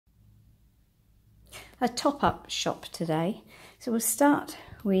a top-up shop today. So we'll start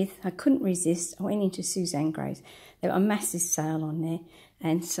with, I couldn't resist, I went into Suzanne Grae's. There was a massive sale on there,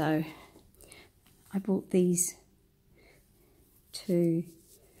 and so I bought these two.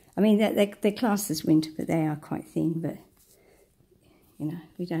 I mean, they're classed as winter, but they are quite thin, but, you know,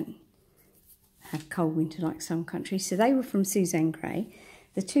 we don't have cold winter like some countries. So they were from Suzanne Grae.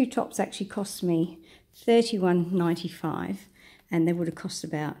 The two tops actually cost me $31.95, and they would have cost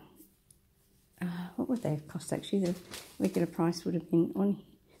about, what would they have cost actually? The regular price would have been on,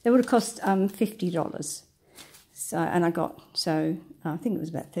 they would have cost $50. So, and I got, so I think it was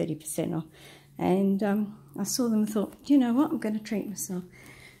about 30% off. And I saw them and thought, you know what, I'm going to treat myself.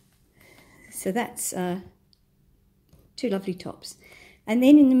 So that's two lovely tops. And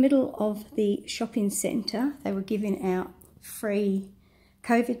then in the middle of the shopping centre, they were giving out free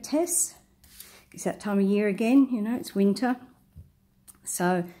COVID tests. It's that time of year again, you know, it's winter.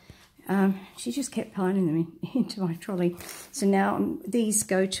 So she just kept piling them into my trolley. So now these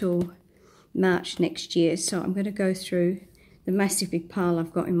go till March next year. So I'm going to go through the massive big pile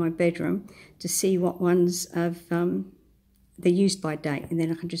I've got in my bedroom to see what ones have, they're used by date, and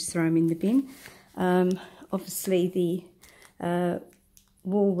then I can just throw them in the bin. Obviously the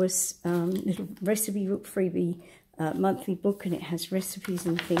Woolworths little recipe book, freebie monthly book, and it has recipes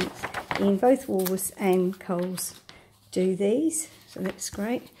and things in. Both Woolworths and Coles do these, so that's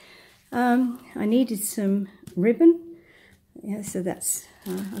great. I needed some ribbon, yeah, so that's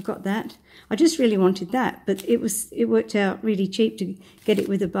I got that. I just really wanted that, but it worked out really cheap to get it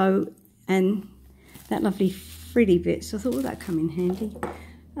with a bow and that lovely frilly bit, so I thought, well, that'd come in handy.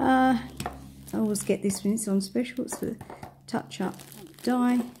 I always get this when it's on special. It's the touch-up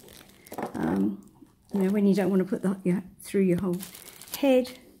die. You know, when you don't want to put that through your whole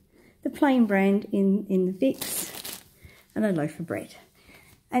head. The plain brand in the Vicks, and a loaf of bread.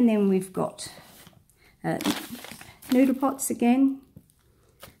 And then we've got noodle pots again.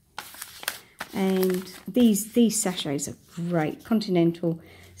 And these sachets are great. Continental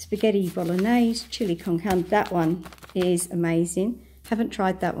spaghetti bolognese, chili con carne. That one is amazing. Haven't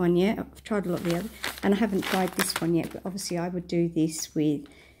tried that one yet. I've tried a lot of the other, and I haven't tried this one yet. But obviously, I would do this with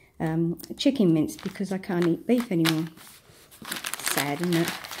chicken mince because I can't eat beef anymore. Sad, isn't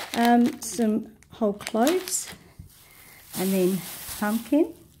it? Some whole cloves, and then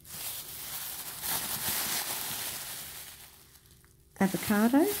pumpkin,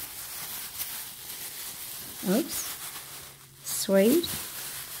 avocado. Oops, sweet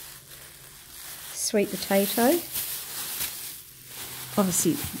potato,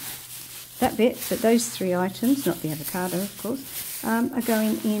 obviously that bit, but those three items, not the avocado of course, are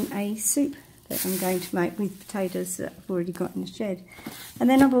going in a soup that I'm going to make with potatoes that I've already got in the shed. And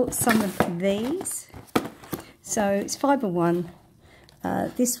then I bought some of these, so it's fibre one.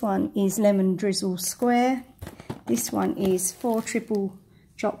 This one is lemon drizzle square, this one is 4 triple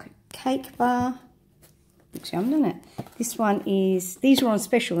choc cake bar. Looks yum, doesn't it? This one is, these were on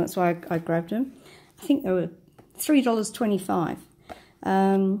special, that's why I grabbed them. I think they were $3.25.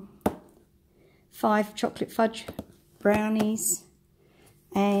 5 chocolate fudge brownies,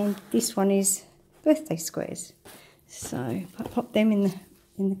 and this one is birthday squares. So I pop them in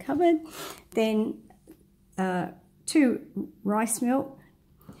the cupboard. Then 2 rice milk,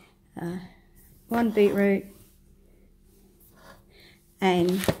 1 beetroot,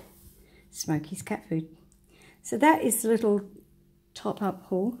 and Smokey's cat food. So that is the little top-up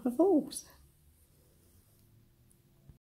haul of Halls.